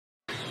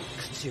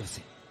What's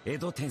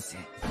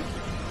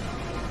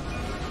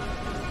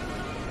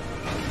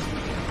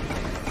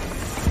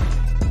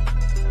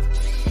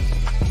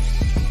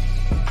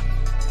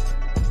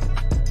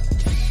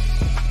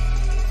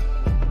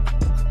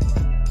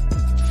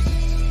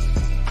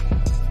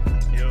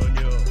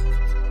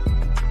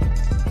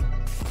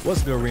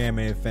good,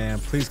 Reanimated fam?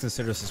 Please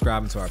consider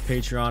subscribing to our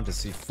Patreon to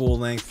see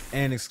full-length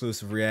and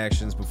exclusive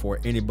reactions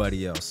before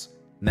anybody else.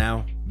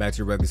 Now, back to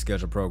your regularly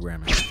scheduled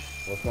programming.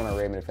 What's going on,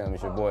 Reanimated family?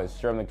 It's your boys,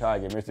 Sherman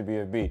Kage, Mr.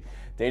 BFB.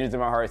 Dangers in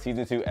My Heart,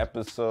 Season 2,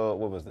 Episode,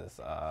 what was this?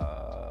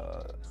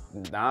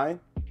 9?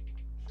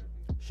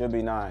 Should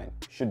be 9.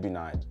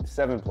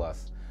 7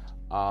 plus.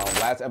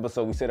 Last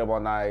episode, we stayed up all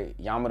night.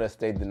 Yamada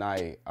stayed the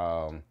night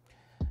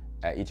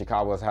at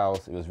Ichikawa's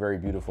house. It was very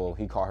beautiful.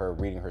 He caught her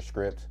reading her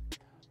script.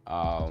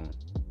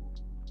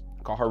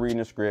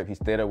 He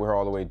stayed up with her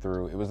all the way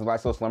through. It was a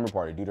nice little slumber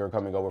party due to her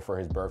coming over for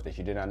his birthday.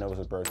 She did not know it was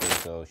his birthday,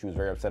 so she was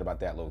very upset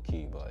about that, low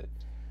key. But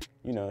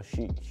you know,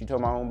 she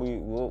told my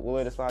homie, we'll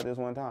let it slide this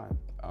one time.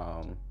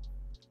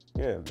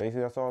 Yeah,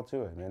 basically that's all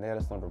to it, man. They had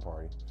a slumber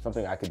party.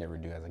 Something I could never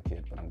do as a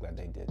kid, but I'm glad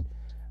they did.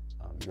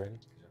 You ready?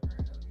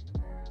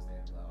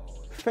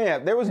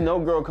 Fam, there was no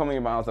girl coming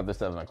in my house after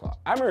 7 o'clock.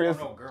 I remember this.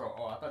 No girl.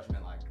 Oh, I thought you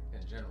meant like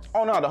in general.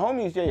 Oh no, the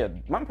homies, yeah.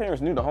 My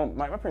parents knew the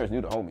my parents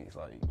knew the homies,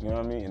 like, you know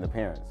what I mean, and the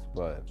parents,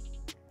 but.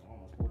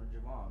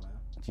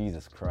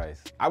 Jesus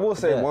Christ. I will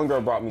say one girl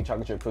brought me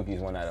chocolate chip cookies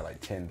one night at like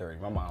 10:30.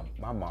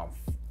 My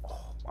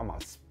mom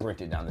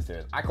sprinted down the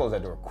stairs. I closed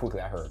that door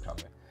quickly. I heard her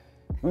coming.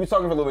 We were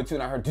talking for a little bit too,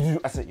 and I heard,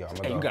 I said, yo, I'm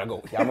gonna go. You gotta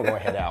go. Yeah, I'm gonna go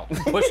and head out.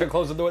 Push her,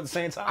 close the door at the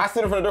same time. I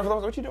stood in front of the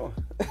door for what you doing?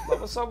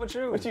 What's up with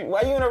you?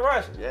 Why you in a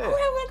rush? Yeah. I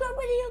wanna go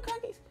bring you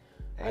cookies.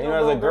 You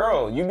know, as a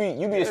girl, you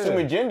be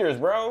assuming genders,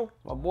 bro.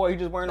 My boy, he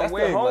just wearing a That's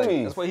wig. the homies.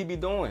 Like, that's what he be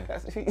doing.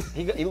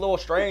 He a little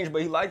strange,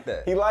 but he like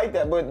that. He like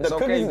that, but the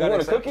okay, cookies, you want a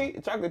accept cookie?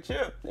 A chocolate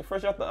chip, they're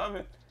fresh out the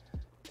oven.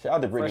 Shout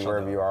out to Brittany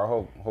wherever you are.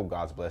 Hope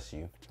God's bless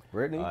you.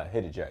 Brittany?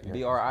 Hit it, Jack.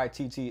 Brittney?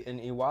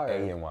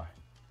 A-N-Y.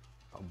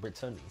 Oh,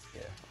 Brittany.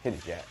 Yeah, hit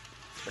it, Jack.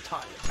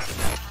 Brittany.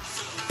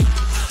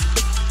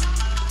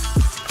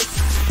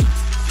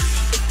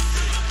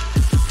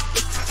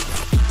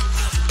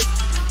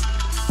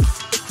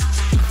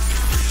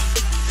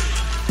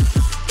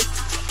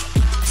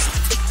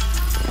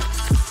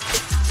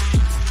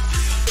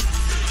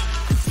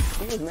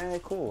 She was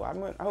mad cool.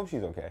 I hope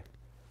she's okay.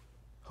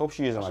 Hope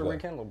she isn't like a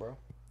rekindle, bro.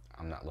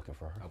 I'm not looking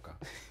for her. Okay.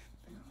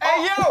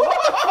 Hey,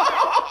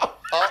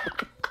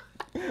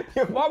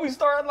 yo! Why we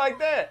starting like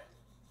that?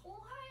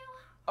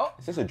 Oh,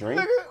 is this a dream?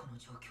 Nigga.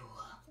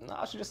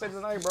 Nah, she just stayed the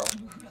night, bro.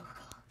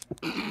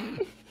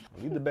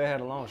 Leave the bed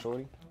head alone,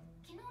 shorty.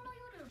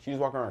 She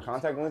just walking around in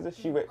contact lenses?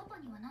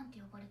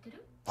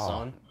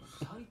 Son.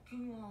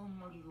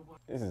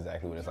 This is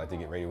exactly what it's like to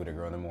get ready with a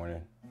girl in the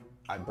morning.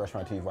 I brush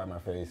my teeth, wipe my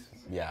face,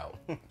 be out.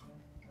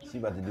 She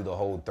about to do the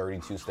whole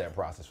 32-step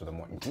process for the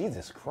morning.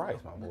 Jesus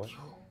Christ, my boy.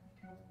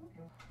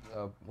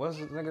 What's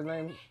this nigga's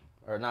name?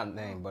 Or not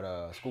name,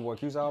 but Schoolboy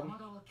Q's album?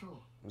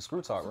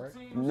 Screw Talk, right?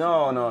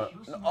 No.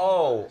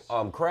 Oh,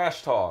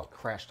 Crash Talk.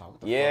 Crash Talk.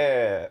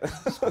 Yeah.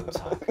 Screw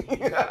Talk.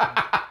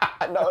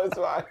 No, it's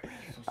fine.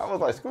 I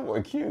was like,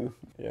 Schoolboy Q.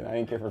 Yeah, I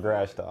ain't care for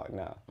Crash Talk,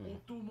 nah.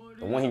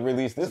 The one he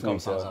released this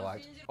week, songs I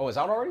liked. Oh, it's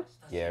out already?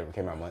 Yeah, it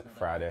came out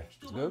Friday.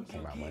 It's good?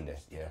 Came out Monday,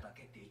 yeah.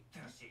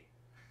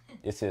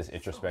 It's his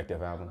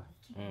introspective album.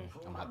 I'm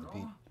gonna have to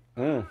peep.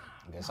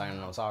 I guess I ain't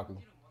no otaku.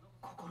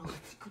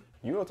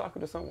 You otaku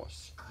to someone?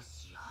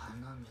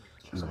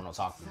 Someone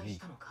otaku to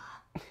me.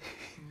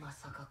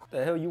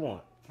 The hell you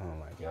want? Oh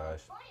my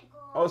gosh.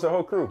 Oh, it's a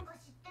whole crew.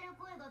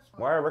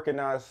 Why I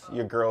recognize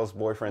your girl's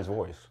boyfriend's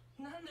voice?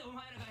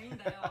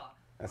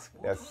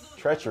 That's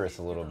treacherous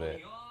a little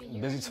bit.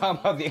 Busy talking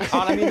about the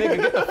economy, nigga.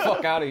 Get the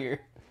fuck out of here.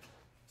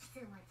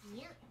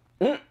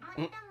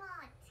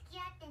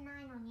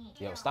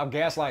 Yo, stop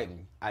gaslighting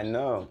me. I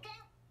know.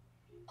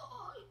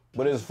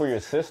 But it's for your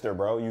sister,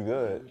 bro. You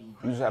good.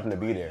 You just happen to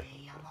be there.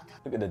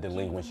 Look at the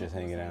delinquents just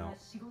hanging out.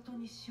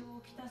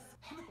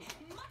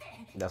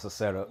 That's a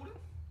setup.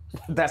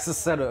 That's a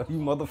setup, you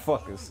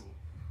motherfuckers.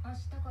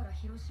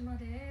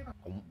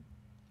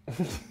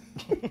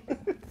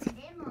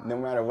 No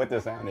matter what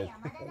the sound is.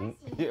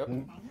 Yep.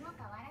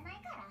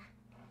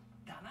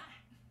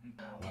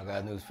 I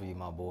got news for you,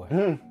 my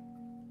boy.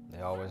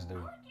 They always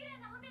do.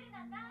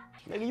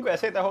 Nigga, you better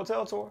take that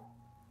hotel tour.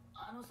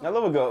 I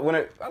love a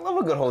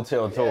good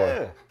hotel tour.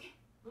 Yeah.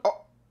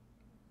 Oh.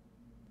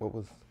 What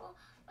was?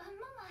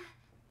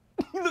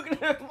 You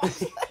looking at my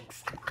legs?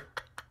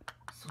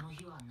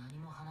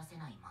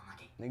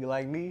 Nigga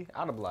like me,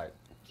 I'd have like,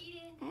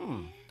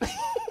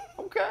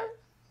 okay.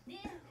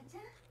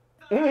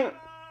 Well,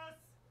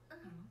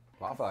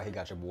 I feel like he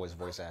got your boy's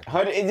voice acting.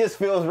 It just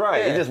feels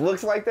right. Yeah. It just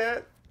looks like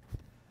that.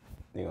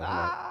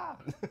 Nah.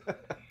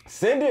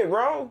 Send it,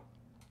 bro.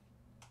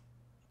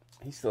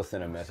 He still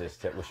sent a message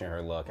wishing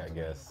her luck, I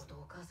guess.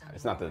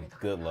 It's not the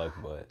good luck,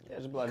 but Yeah,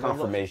 just be like,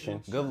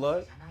 confirmation. Good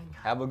luck.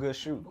 Have a good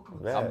shoot.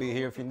 Yeah. I'll be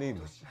here if you need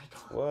me.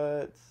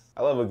 What?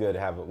 I love a good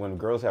when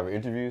girls have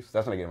interviews.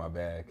 That's when I get in my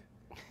bag.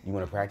 You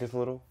want to practice a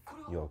little?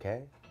 You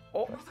okay?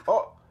 Oh.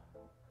 Oh.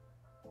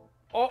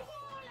 Oh.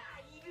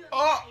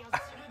 Oh.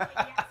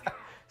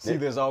 See,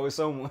 there's always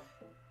someone.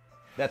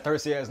 That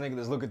thirsty ass nigga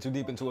that's looking too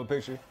deep into a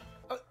picture.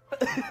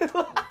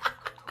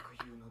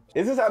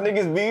 This is how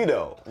niggas be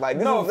though. Like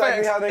this is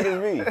exactly how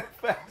niggas be.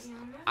 Facts.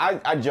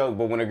 I joke,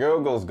 but when a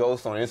girl goes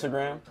ghost on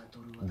Instagram,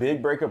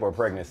 big breakup or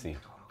pregnancy,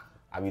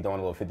 I be throwing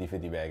a little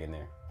 50-50 bag in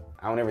there.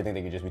 I don't ever think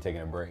they could just be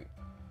taking a break.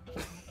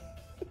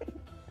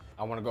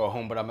 I want to go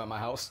home, but I'm at my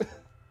house.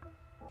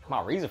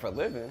 My reason for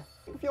living.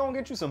 If you don't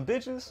get you some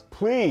bitches,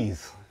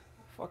 Please.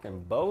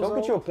 fucking bozo. Go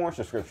get you a porn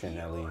subscription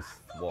at least.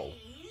 Whoa.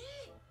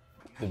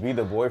 To be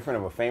the boyfriend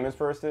of a famous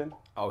person?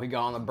 Oh, he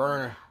got on the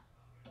burner.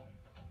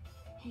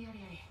 He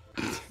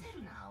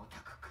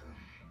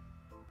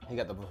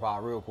got the reply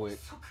real quick.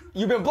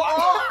 You been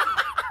blocked?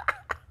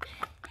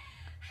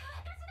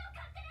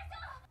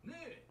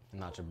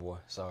 Not your boy,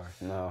 sorry.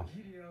 No.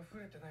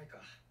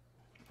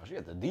 Oh, she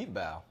got the deep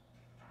bow.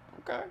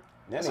 Okay.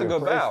 That's a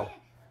good bow.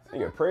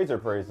 Nigga, praiser.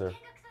 Okay.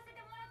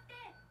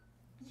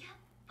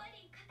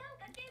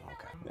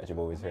 That your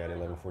boy was here at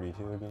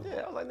 11:42 again?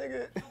 Yeah, I was like,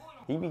 nigga.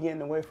 He be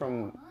getting away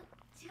from...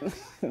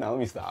 No, let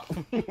me stop.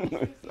 Let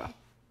me stop.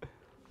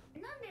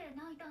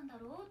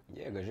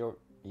 Yeah, because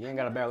you ain't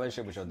got a bad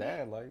relationship with your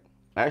dad, like.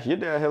 Actually,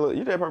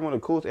 your dad probably one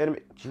of the coolest anime...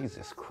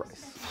 Jesus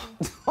Christ.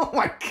 Oh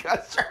my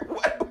God, sir,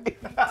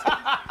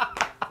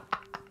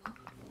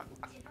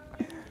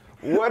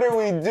 what are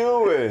we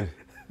doing?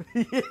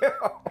 Yeah.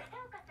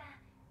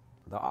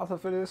 The author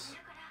for this,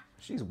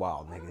 she's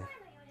wild, nigga.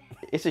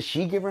 It's a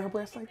she giving her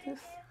breast like this?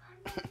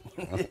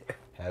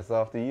 Hats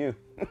off to you.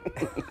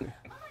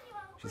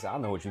 She said, I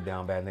know what you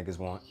down bad niggas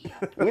want.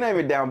 We're not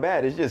even down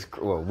bad, it's just...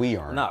 Well, we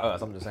aren't. Not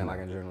us, I'm just saying like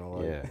in general.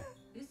 Like. Yeah.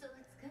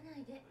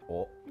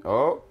 Oh.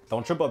 Oh.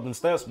 Don't trip up them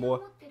steps, boy.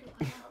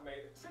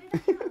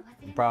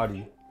 I'm proud of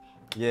you.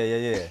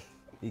 Yeah.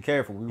 Be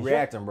careful, we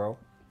reacting, bro.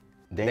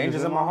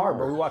 Danger's in my heart,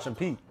 bro. We watching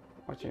Pete.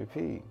 Watching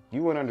Pete.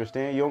 You wouldn't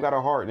understand. You don't got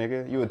a heart,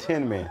 nigga. You a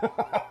tin man.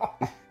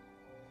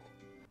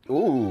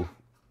 Ooh.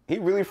 He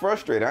really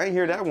frustrated. I ain't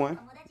hear that one.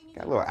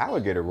 Got a little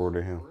alligator roar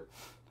to him.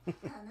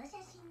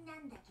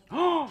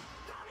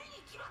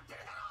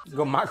 You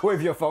go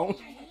microwave your phone?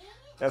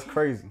 That's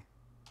crazy.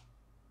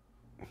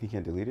 He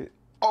can't delete it?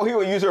 Oh, he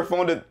would use her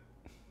phone to...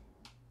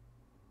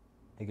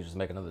 He could just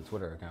make another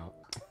Twitter account.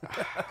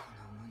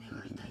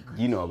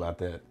 You know about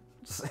that.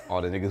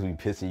 All the niggas be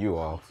pissing you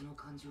off.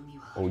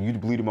 Oh, you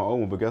deleted my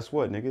own one, but guess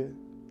what, nigga?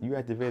 You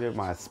activated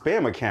my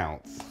spam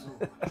accounts.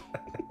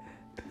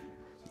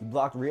 You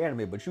blocked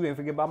Reanimated, but you ain't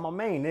forget about my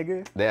main,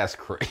 nigga. That's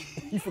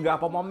crazy. You forgot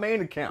about my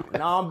main account.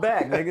 Now I'm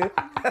back, nigga.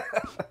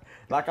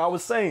 Like I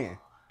was saying.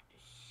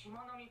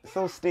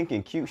 So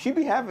stinking cute. She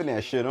be having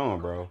that shit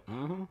on, bro.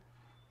 Mm-hmm.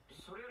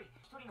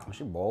 Oh,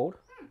 she bold.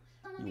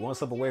 You one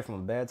step away from a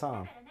bad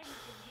time.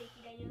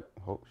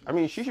 I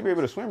mean, she should be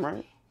able to swim,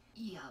 right?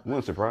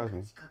 Wouldn't surprise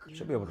me.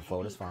 She'll be able to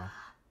float, it's fine.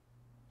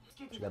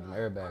 She got them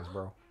airbags,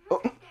 bro.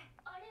 Oh.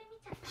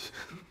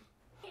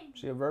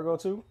 She a Virgo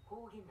too?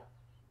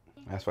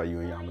 That's why you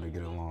and Yamada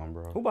get along,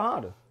 bro. Who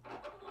behind her?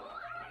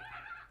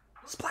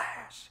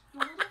 Splash!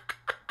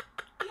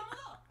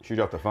 She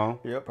dropped the phone?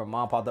 Yep, her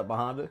mom popped up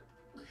behind her.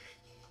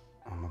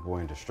 Oh, my boy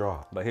in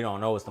distraught. But he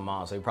don't know it's the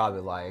mom, so he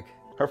probably like...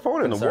 Her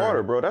phone in the concerned.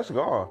 water, bro. That's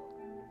gone.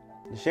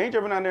 She ain't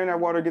jumping out there in that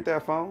water to get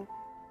that phone.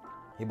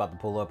 He about to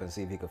pull up and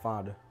see if he can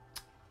find her.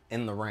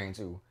 In the rain,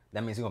 too.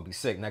 That means he's gonna be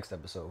sick next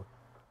episode.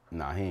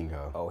 Nah, he ain't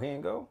go. Oh, he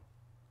ain't go?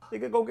 He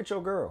could go get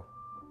your girl.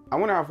 I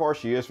wonder how far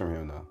she is from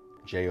him, though.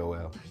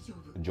 J-O-L.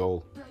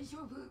 Joel.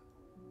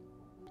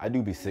 I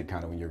do be sick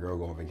kind of when your girl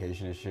go on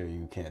vacation and shit.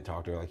 You can't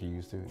talk to her like you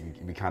used to.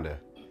 You be kind of...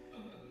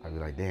 I'd be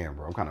like, damn,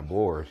 bro, I'm kind of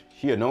bored.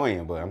 She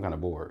annoying, but I'm kind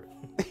of bored.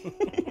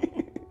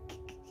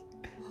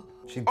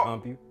 She'd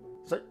pump you.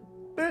 Say,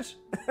 bitch.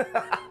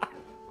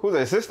 Who's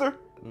that, sister?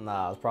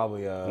 Nah, it's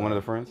probably one of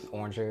the friends?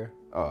 Orange hair.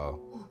 Uh-oh.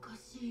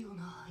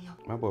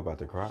 My boy about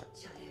to cry.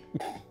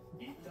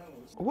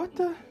 What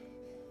the?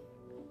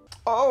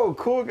 Oh,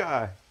 cool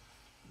guy.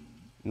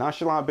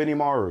 Nonchalant Benny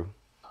Maru.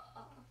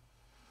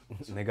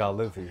 They gotta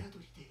live here.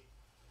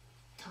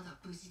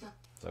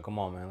 So come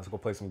on, man, let's go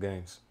play some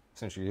games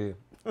since you're here.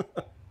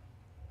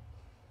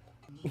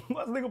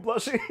 What's nigga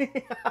blushing?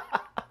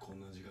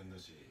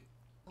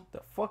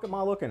 The fuck am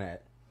I looking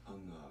at?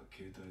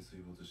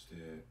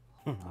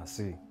 I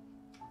see.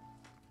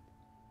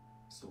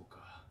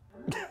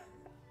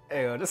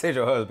 Hey, this ain't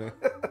your husband.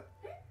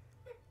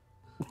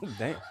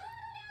 Damn.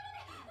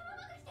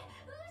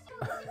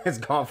 It's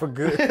gone for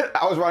good.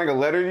 I was writing a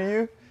letter to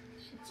you.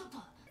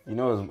 You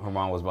know her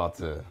mom was about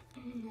to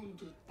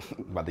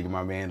give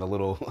my man a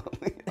little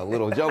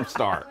jump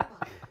start.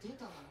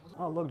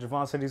 Oh look,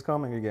 Javon said he's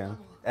coming again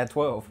at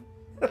 12.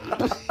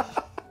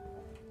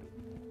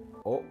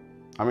 Oh.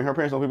 I mean, her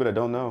parents know people that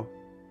don't know.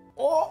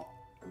 Oh.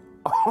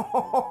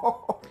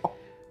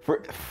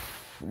 For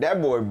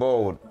that boy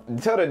bold.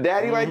 Tell the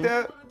daddy like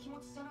that.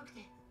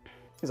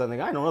 He's like,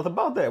 nigga, I ain't know nothing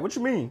about that. What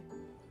you mean?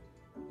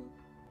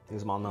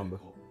 Here's my number.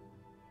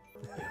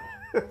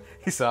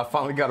 He said, I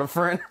finally got a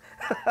friend.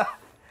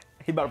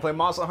 He about to play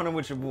Monster Hunter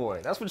with your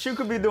boy. That's what you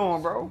could be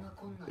doing, bro.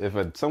 If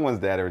someone's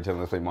dad ever tells me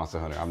let's play Monster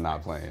Hunter, I'm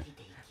not playing.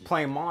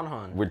 Playing Mon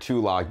Hunt. We're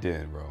too locked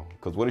in, bro.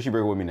 Because what if she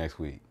break with me next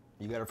week?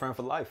 You got a friend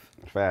for life.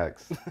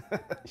 Facts.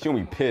 She'll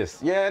be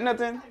pissed. Yeah,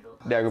 nothing.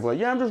 Dad will be like,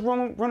 yeah, I'm just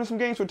running some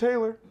games for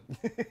Taylor.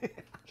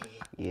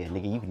 Yeah,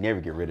 nigga, you can never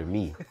get rid of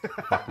me.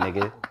 Fuck,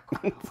 nigga.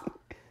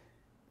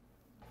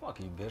 Fuck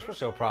you, bitch. What's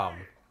your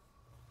problem?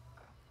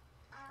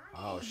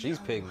 Oh, she's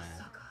Pigman.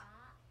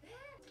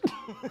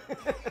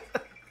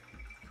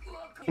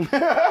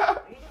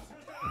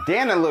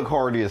 Dana look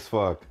hardy as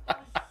fuck.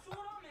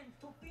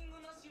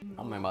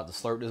 I'm about to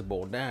slurp this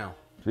bowl down.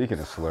 Speaking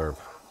of slurp.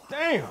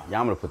 Damn. Yeah,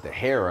 I'm gonna put the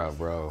hair up,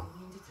 bro.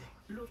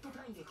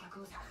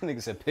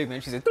 Nigga said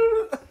Pigman. She said,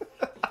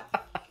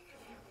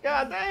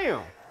 God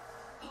damn.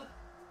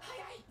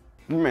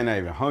 He man not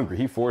even hungry.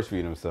 He force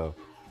feeding himself.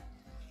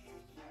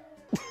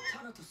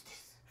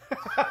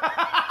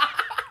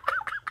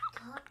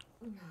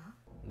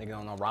 Nigga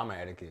don't know ramen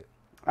etiquette.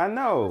 I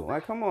know.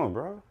 Like, come on,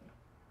 bro.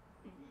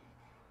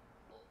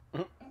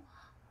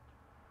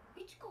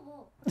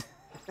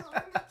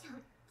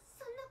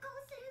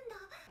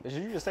 Did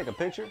you just take a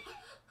picture?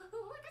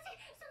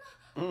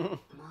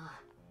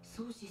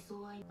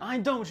 I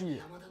ain't done with you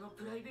yet.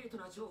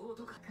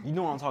 You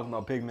know what I'm talking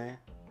about, Pigman.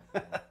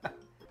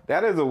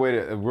 That is a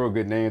real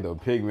good name though.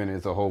 Pigman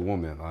is a whole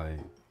woman. Like,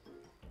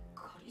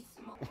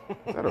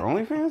 is that her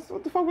OnlyFans?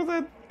 What the fuck was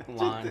that?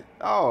 Line.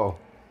 Oh.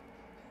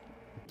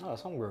 Oh,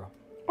 it's homegirl.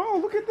 Oh,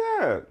 look at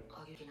that.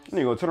 And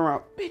you gonna turn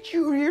around, bitch,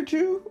 you were here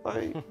too?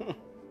 Like.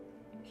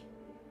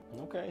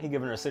 Okay, he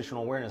giving her a situational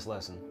awareness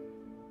lesson.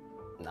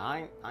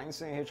 Nah, I ain't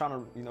sitting here trying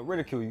to,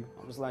 ridicule you.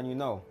 I'm just letting you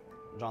know.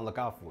 I'm trying to look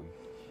out for you.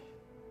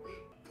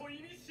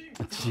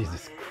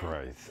 Jesus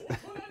Christ.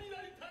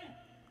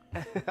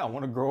 I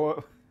want to grow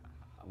up.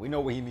 We know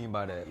what he mean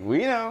by that. We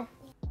know.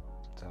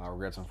 So I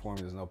regret to inform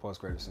you there's no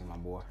post-credit scene, my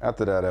boy.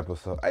 After that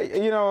episode,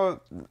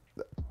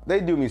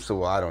 they do me so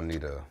well. I don't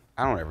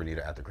ever need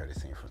an after-credit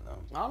scene from them.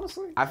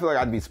 Honestly? I feel like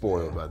I'd be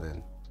spoiled by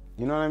then.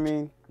 You know what I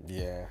mean?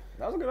 Yeah.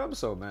 That was a good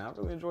episode, man. I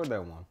really enjoyed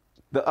that one.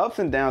 The ups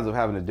and downs of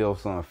having to deal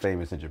with someone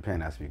famous in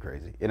Japan has to be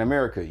crazy. In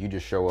America, you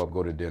just show up,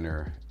 go to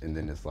dinner, and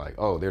then it's like,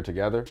 oh, they're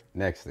together?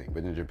 Next thing.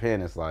 But in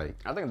Japan, it's like...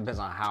 I think it depends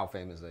on how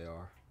famous they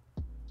are.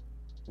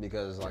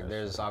 Because,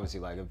 there's obviously,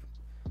 if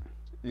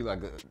you,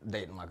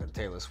 dating, a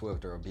Taylor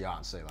Swift or a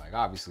Beyonce,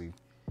 obviously,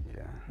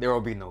 yeah, there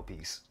will be no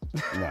peace.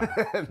 No.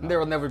 There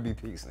will never be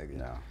peace, nigga.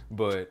 No.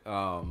 But,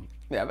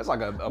 yeah, if it's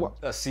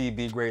a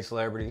C/B grade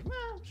celebrity,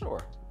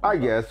 sure. I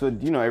guess, but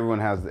everyone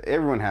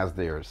has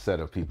their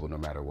set of people no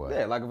matter what.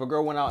 Yeah, if a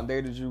girl went out and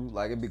dated you,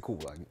 it'd be cool.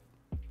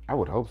 I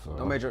would hope so.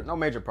 No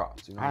major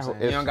problems. You know what I'm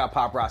saying? You don't got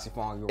paparazzi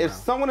following you around. If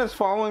someone is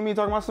following me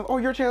talking about something, oh,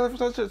 you're Taylor,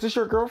 is this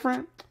your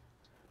girlfriend?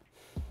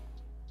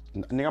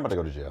 Nigga, I'm about to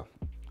go to jail.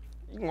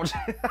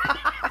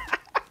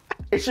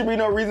 It should be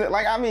no reason.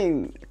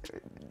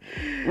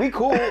 We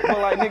cool,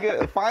 but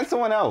nigga, find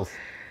someone else.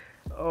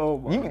 Oh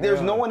my God.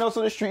 There's no one else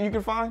on the street you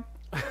can find?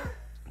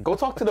 Go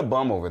talk to the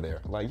bum over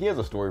there. He has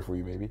a story for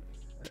you, maybe.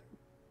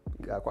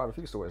 You got quite a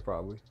few stories,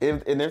 probably.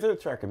 If they're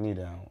tracking me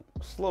down,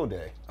 slow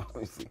day,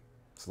 obviously.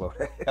 Slow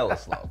day. Hella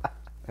slow.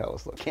 Hella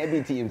slow. Can't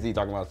be TMZ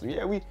talking about something.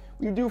 Yeah, we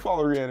do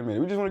follow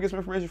Reanimated. We just want to get some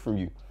information from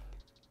you.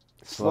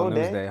 Slow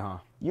news day, huh?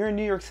 You're in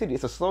New York City.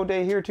 It's a slow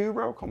day here too,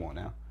 bro. Come on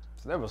now.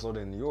 It's never a slow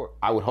day in New York.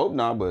 I would hope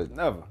not, but...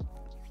 Never.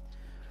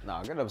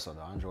 Nah, good episode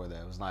though. I enjoyed that.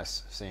 It was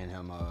nice seeing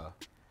him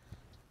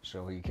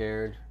show he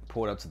cared.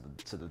 Pulled up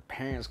to the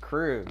parents'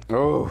 crib.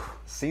 Oh.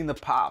 Seen the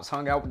pops,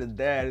 hung out with the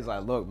dad. He's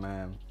like, look,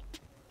 man,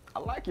 I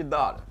like your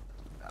daughter.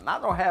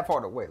 Not no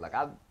half-hearted way.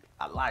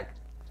 I like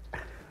her.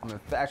 I'm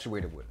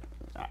infatuated with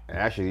her.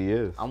 Actually, he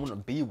is. I want to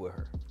be with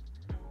her.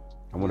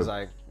 He's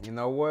like, you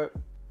know what?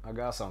 I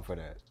got something for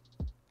that.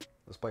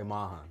 Let's play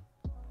Mon Hunt.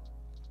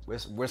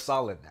 We're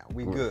solid now.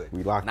 We good.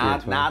 We locked in,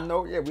 twin. Now I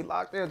know, we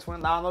locked in,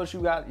 twin. Now I know you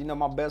got,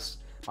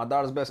 my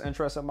daughter's best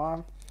interest in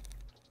mind.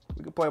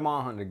 We can play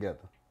Mon Hunt together.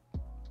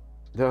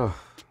 Ugh.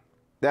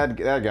 That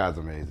guy's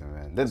amazing,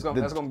 man. That's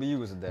gonna be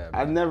you as a dad.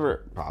 Man. I've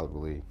never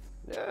probably.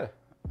 Yeah.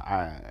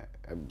 I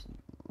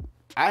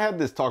had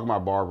this talk with my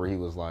barber. He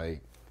was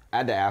like, I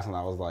had to ask him.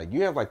 I was like,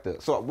 you have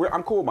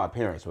I'm cool with my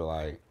parents, but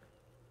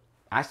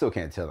I still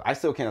can't tell. I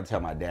still can't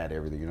tell my dad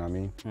everything. You know what I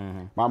mean?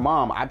 Mm-hmm. My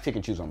mom, I pick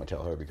and choose what I'm gonna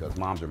tell her because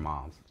moms are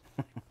moms.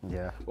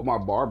 Yeah. But my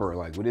barber,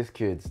 with his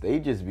kids, they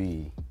just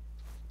be.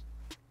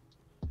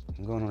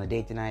 I'm going on a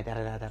date tonight,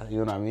 you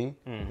know what I mean?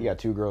 Mm-hmm. He got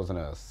 2 girls and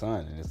a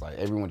son, and it's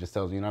everyone just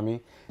tells you know what I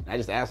mean? And I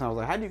just asked him, I was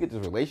like, how do you get this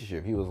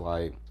relationship? He was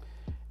like,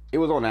 it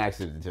was on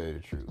accident, to tell you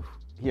the truth.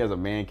 He has a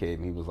man cave,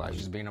 and he was like...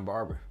 Just being a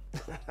barber.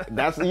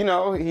 That's,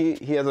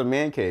 he has a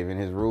man cave, and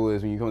his rule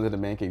is when you come into the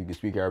man cave, you can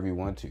speak however you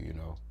want to,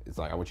 It's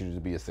I want you to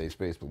be a safe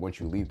space, but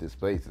once you leave this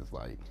place, it's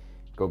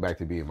go back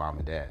to being mom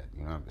and dad,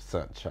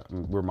 son,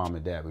 we're mom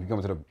and dad, but you come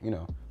into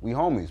the, we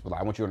homies, but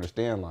I want you to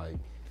understand,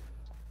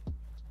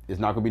 it's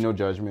not gonna be no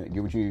judgment.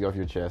 Get what you need off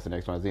your chest and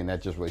X, Y, Z, and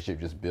that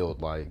relationship just built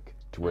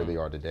to where they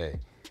are today.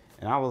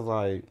 And I was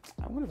like,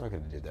 I wonder if I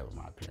could have did that with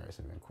my parents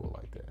and been cool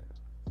like that.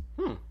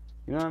 You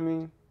know what I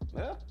mean?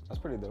 Yeah, that's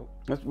pretty dope.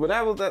 But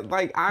that was that,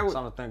 like Something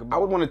to think about. I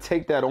would want to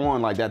take that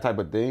on, like that type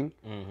of thing.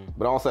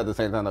 But also at the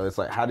same time though, it's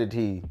like how did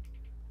he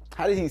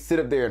sit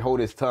up there and hold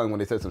his tongue when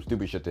they said some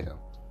stupid shit to him?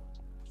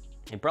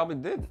 He probably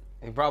did.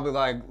 He probably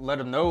like let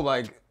him know,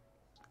 like,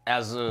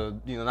 as a,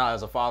 you know, not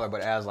as a father,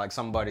 but as like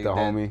somebody. The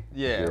homie.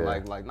 Yeah,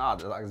 like nah,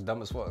 like it's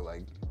dumb as fuck.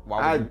 Like, why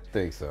would I you?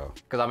 think so.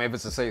 Because I mean, if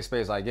it's a safe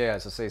space, like, yeah,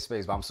 it's a safe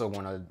space, but I'm still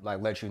going to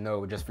like let you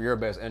know, just for your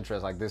best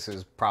interest, like this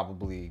is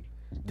probably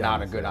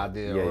not a good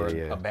idea or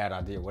a bad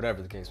idea,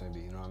 whatever the case may be.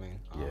 You know what I mean?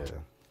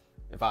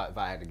 If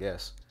I had to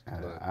guess.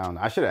 I don't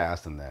know. I should have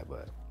asked him that,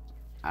 but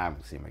I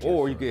haven't seen him again.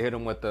 Or you could hit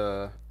him with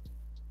the.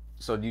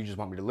 So do you just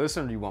want me to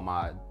listen, or do you want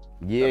my?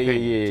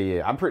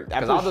 Yeah. I'm pretty.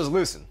 Because I'll just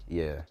listen.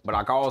 Yeah. But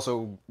I can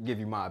also give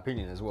you my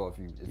opinion as well if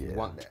you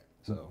want that.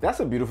 So that's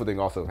a beautiful thing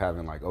also of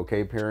having like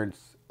okay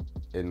parents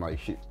and like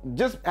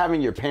just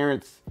having your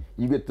parents,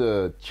 you get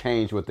to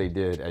change what they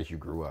did as you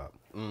grew up.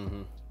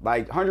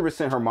 Like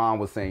 100% her mom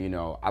was saying, you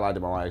know, I lied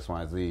to my X,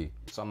 Y, and Z.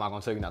 So I'm not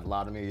gonna tell you not to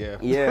lie to me, yeah.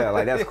 Yeah,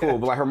 like that's cool.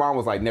 But like her mom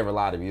was like, never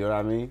lie to me, you know what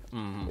I mean?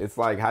 It's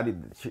like,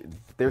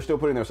 they're still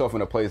putting themselves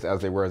in a place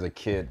as they were as a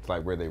kid,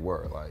 like where they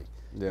were. Like,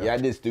 yeah, I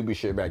did stupid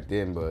shit back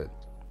then, but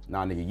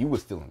nah, nigga, you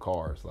was stealing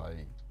cars, like,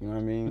 you know what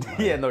I mean? Like,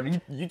 yeah, no,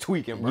 you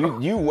tweaking, bro.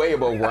 You way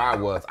above where I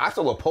was. I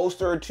stole a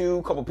poster or two,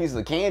 a couple pieces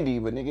of candy,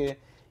 but nigga,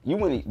 you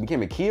went and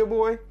became a Kia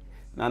boy?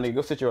 Nah, nigga,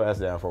 go sit your ass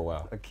down for a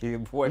while. A Kia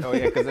boy? Oh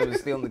yeah, because they was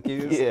stealing the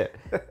kids? Yeah.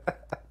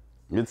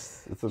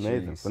 It's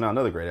amazing. Jeez. But no,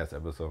 another great ass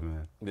episode,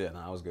 man. Yeah, no,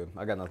 that was good.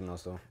 I got nothing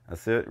else though.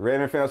 That's it.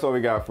 Reanimated fans, that's all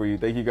we got for you.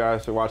 Thank you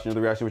guys for watching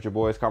another reaction with your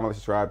boys. Comment,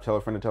 subscribe, tell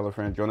a friend to tell a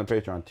friend. Join the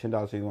Patreon,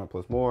 $10 season 1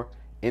 plus more.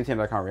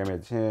 NTM.com,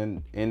 Reanimated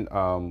 10. In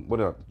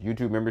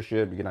YouTube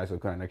membership, you get a nice little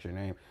cut next to your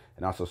name.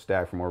 And also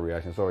Stack for more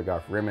reactions. That's all we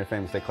got for Reanimated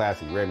fans. Stay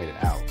classy. Reanimated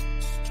out.